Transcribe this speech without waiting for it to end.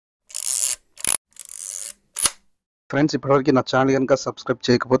Friends ఇప్పటివరకు నా channel కనుక సబ్స్క్రైబ్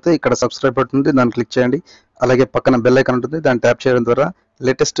చేయకపోతే ఇక్కడ సబ్స్క్రైబ్ బటన్ ఉంది, దాన్ని క్లిక్ చేయండి. అలాగే పక్కన బెల్ ఐకాన్ ఉంటుంది, దాన్ని ట్యాప్ చేయడం ద్వారా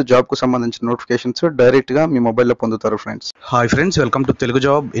లేటెస్ట్ జాబ్కు సంబంధించిన నోటిఫికేషన్స్ డైరెక్ట్గా మీ మొబైల్లో పొందుతారు. Friends hi friends, welcome to Telugu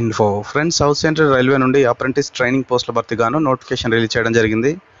job info. Friends, south central railway నుండి అప్రెంటిస్ ట్రైనింగ్ పోస్టుల భర్తీగాను నోటిఫికేషన్ రిలీజ్ చేయడం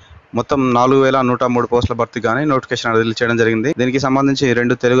జరిగింది. మొత్తం 4103 పోస్టుల భర్తీగానే నోటిఫికేషన్ రిలీజ్ చేయడం జరిగింది. దీనికి సంబంధించి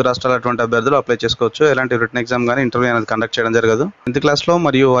 2 తెలుగు రాష్ట్రాలటువంటి అభ్యర్థులు అప్లై చేసుకోవచ్చు. ఎలాంటి రిటన్ ఎగ్జామ్ కానీ ఇంటర్వ్యూ అనేది కండక్ట్ చేయడం జరగదు. 10th క్లాస్లో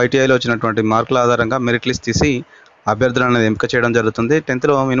మరియు ఐటీఐలో వచ్చినటువంటి మార్కుల ఆధారంగా మెరిట్ లిస్ట్ తీసి అభ్యర్థులు అనేది ఎంపిక చేయడం జరుగుతుంది.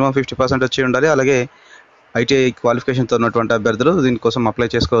 10thలో మినిమం 50% వచ్చి ఉండాలి. అలాగే ఐటీఐ క్వాలిఫికేషన్తో ఉన్నటువంటి అభ్యర్థులు దీనికోసం అప్లై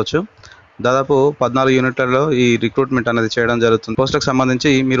చేసుకోవచ్చు. దాదాపు 14 యూనిట్లలో ఈ రిక్రూట్మెంట్ అనేది చేయడం జరుగుతుంది. పోస్టులకు సంబంధించి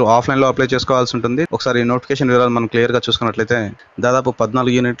మీరు ఆఫ్లైన్లో అప్లై చేసుకోవాల్సి ఉంటుంది. ఒకసారి నోటిఫికేషన్ వివరాలు మనం క్లియర్గా చూసుకున్నట్లయితే దాదాపు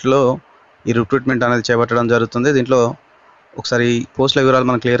 14 యూనిట్లో ఈ రిక్రూట్మెంట్ అనేది చేపట్టడం జరుగుతుంది. దీంట్లో ఒకసారి పోస్టుల వివరాలు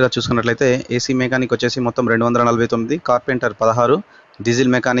మనం క్లియర్గా చూసుకున్నట్లయితే ఏసీ మెకానిక్ వచ్చేసి మొత్తం 249, కార్పెంటర్ 16,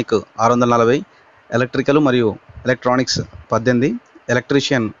 డీజిల్ మెకానిక్ 640, ఎలక్ట్రికల్ మరియు ఎలక్ట్రానిక్స్ 18,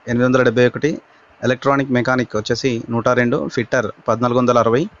 ఎలక్ట్రీషియన్ 871, ఎలక్ట్రానిక్ మెకానిక్ వచ్చేసి 102, fitter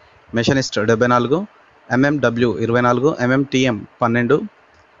 1460, machinist 74, ఎంఎండబ్ల్యూ 24, MMTM 12,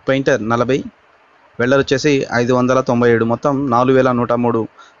 painter 40, welder వచ్చేసి 597. మొత్తం 4103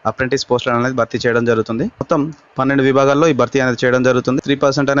 అప్రెంటిస్ పోస్టులు అనేది భర్తీ చేయడం జరుగుతుంది. మొత్తం 12 విభాగాల్లో ఈ భర్తీ అనేది చేయడం జరుగుతుంది.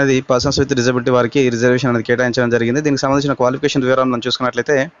 3% అనేది పర్సన్స్ విత్ డిజబిలిటీ వారికి రిజర్వేషన్ అనేది కేటాయించడం జరిగింది. దీనికి సంబంధించిన క్వాలిఫికేషన్ వివరాలు మనం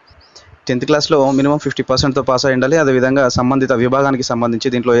చూసుకున్నట్లయితే 10th క్లాస్లో మినిమం 50%తో పాస్ అయి ఉండాలి. అదేవిధంగా సంబంధిత విభాగానికి సంబంధించి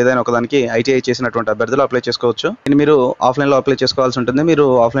దీంట్లో ఏదైనా ఒకదానికి ఐటీఐ చేసినటువంటి అభ్యర్థులు అప్లై చేసుకోవచ్చు. దీన్ని మీరు ఆఫ్లైన్లో అప్లై చేసుకోవాల్సి ఉంటుంది. మీరు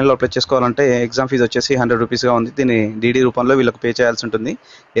ఆఫ్లైన్లో అప్లై చేసుకోవాలంటే ఎగ్జామ్ ఫీజు వచ్చేసి 100 రూపీస్గా ఉంది. దీన్ని డీడీ రూపంలో వీళ్ళకి పే చేయాల్సి ఉంటుంది.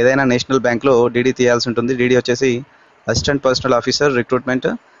 ఏదైనా నేషనల్ బ్యాంక్లో డీడీ తీయాల్సి ఉంటుంది. డీడీ వచ్చేసి assistant personnel officer recruitment,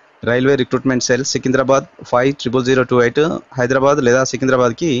 railway recruitment cell, Secunderabad 500028, Hyderabad లేదా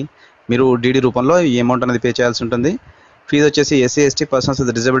సికింద్రాబాద్కి మీరు డీడీ రూపంలో ఈ అమౌంట్ అనేది పే చేయాల్సి ఉంటుంది. ఫీజు వచ్చేసి SC ST persons with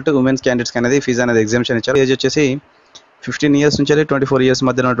disability women's క్యాండిడేట్స్కి అనేది ఫీజు అనేది ఎగ్జామ్షన్ ఇచ్చారు. ఏజ్ వచ్చేసి 15 ఇయర్స్ నుంచి 24 ఇయర్స్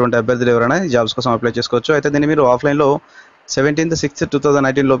మధ్య ఉన్నటువంటి అభ్యర్థులు ఎవరైనా జాబ్స్ కోసం అప్లై చేసుకోవచ్చు. అయితే దీన్ని మీరు ఆఫ్లైన్లో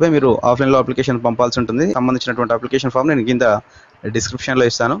 17/6/2019 లోపే మీరు ఆఫ్లైన్లో అప్లికేషన్ పంపాల్సి ఉంటుంది. సంబంధించినటువంటి అప్లికేషన్ ఫామ్ నేను కింద డిస్క్రిప్షన్లో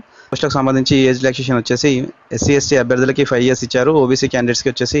ఇస్తాను. పోస్టులకు సంబంధించి ఏజ్ రిలాక్సేషన్ వచ్చేసి ఎస్సీ ఎస్టీ అభ్యర్థులకి 5 ఇయర్స్ ఇచ్చారు. ఓబీసీ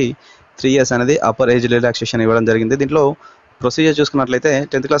క్యాండిడేట్స్కి వచ్చేసి 3 ఇయర్స్ అనేది అప్పర్ ఏజ్ రిలాక్సేషన్ ఇవ్వడం జరిగింది. దీంట్లో ప్రొసీజర్ చూసుకున్నట్లయితే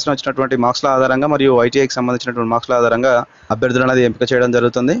 10th క్లాస్లో వచ్చినటువంటి మార్క్స్ల ఆధారంగా మరియు ఐటీఐకి సంబంధించినటువంటి మార్క్స్ల ఆధారంగా అభ్యర్థులు అనేది ఎంపిక చేయడం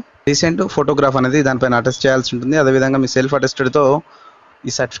జరుగుతుంది. రీసెంట్ ఫోటోగ్రాఫ్ అనేది దానిపైన అటెస్ట్ చేయాల్సి ఉంటుంది. అదేవిధంగా మీ సెల్ఫ్ అటెస్టెడ్తో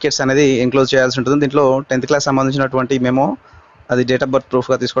ఈ సర్టిఫికేట్స్ అనేది ఎంక్లోజ్ చేయాల్సి ఉంటుంది. దీంట్లో 10th క్లాస్ సంబంధించినటువంటి మెమో అది డేట్ ఆఫ్ బర్త్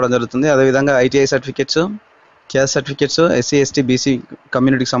ప్రూఫ్గా తీసుకోవడం జరుగుతుంది. అదేవిధంగా ITI certificates, caste certificates, SC ST BC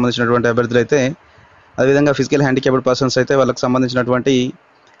కమ్యూనిటీకి సంబంధించినటువంటి అభ్యర్థులు అయితే, అదేవిధంగా ఫిజికల్ హ్యాండిక్యాప్డ్ పర్సన్స్ అయితే వాళ్ళకి సంబంధించినటువంటి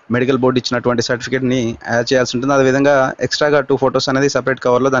మెడికల్ బోర్డు ఇచ్చినటువంటి సర్టిఫికేట్ని యాడ్ చేయాల్సి ఉంటుంది. అదేవిధంగా ఎక్స్ట్రాగా 2 ఫొటోస్ అనేది సపరేట్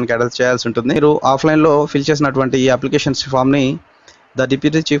కవర్లో దానికి యాడ్ చేయాల్సి ఉంటుంది. మీరు ఆఫ్లైన్లో ఫిల్ చేసినటువంటి ఈ అప్లికేషన్స్ ఫామ్ని the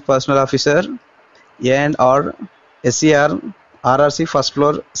deputy chief personnel officer A&R SCR RRC first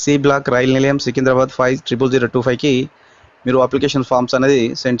floor C black rail నిలయం సికింద్రాబాద్ 500025కి మీరు అప్లికేషన్ ఫామ్స్ అనేది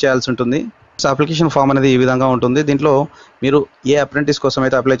సెండ్ చేయాల్సి ఉంటుంది. అప్లికేషన్ ఫామ్ అనేది ఈ విధంగా ఉంటుంది. దీంట్లో మీరు ఏ అప్రెంటిస్ కోసం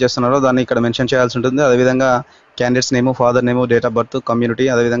అయితే అప్లై చేస్తున్నారో దాన్ని ఇక్కడ మెన్షన్ చేయాల్సి ఉంటుంది. అదేవిధంగా candidates name, father name, date of birth, community,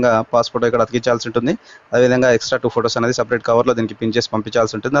 అదేవిధంగా పాస్పోర్ట్ ఇక్కడ అతికించాల్సి ఉంటుంది. అదేవిధంగా ఎక్స్ట్రా 2 ఫొటోస్ అనేది సపరేట్ కవర్లో దీనికి పిన్ చేసి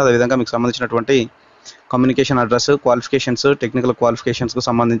పంపించాల్సి ఉంటుంది. అదేవిధంగా మీకు సంబంధించినటువంటి కమ్యూనికేషన్ అడ్రస్, క్వాలిఫికేషన్స్, టెక్నికల్ క్వాలిఫికేషన్స్కు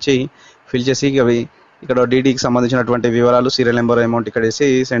సంబంధించి ఫిల్ చేసి అవి ఇక్కడ డీడీకి సంబంధించినటువంటి వివరాలు, సీరియల్ నెంబర్, అమౌంట్ ఇక్కడ వేసి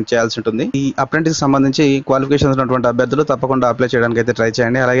సెండ్ చేయాల్సి ఉంటుంది. ఈ అప్రెంటిస్ సంబంధించి క్వాలిఫికేషన్స్ ఉన్నటువంటి అభ్యర్థులు తప్పకుండా అప్లై చేయడానికి అయితే ట్రై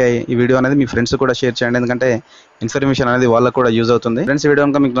చేయండి. అలాగే ఈ వీడియో అనేది మీ ఫ్రెండ్స్ కూడా షేర్ చేయండి, ఎందుకంటే ఇన్ఫర్మేషన్ అనేది వాళ్ళకు కూడా యూజ్ అవుతుంది. ఫ్రెండ్స్, ఈ వీడియో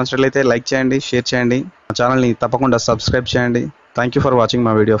కనుక మీకు నచ్చినట్లయితే లైక్ చేయండి, షేర్ చేయండి, మా ఛానల్ని తప్పకుండా సబ్స్క్రైబ్ చేయండి. Thank you for watching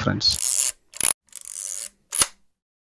my video friends.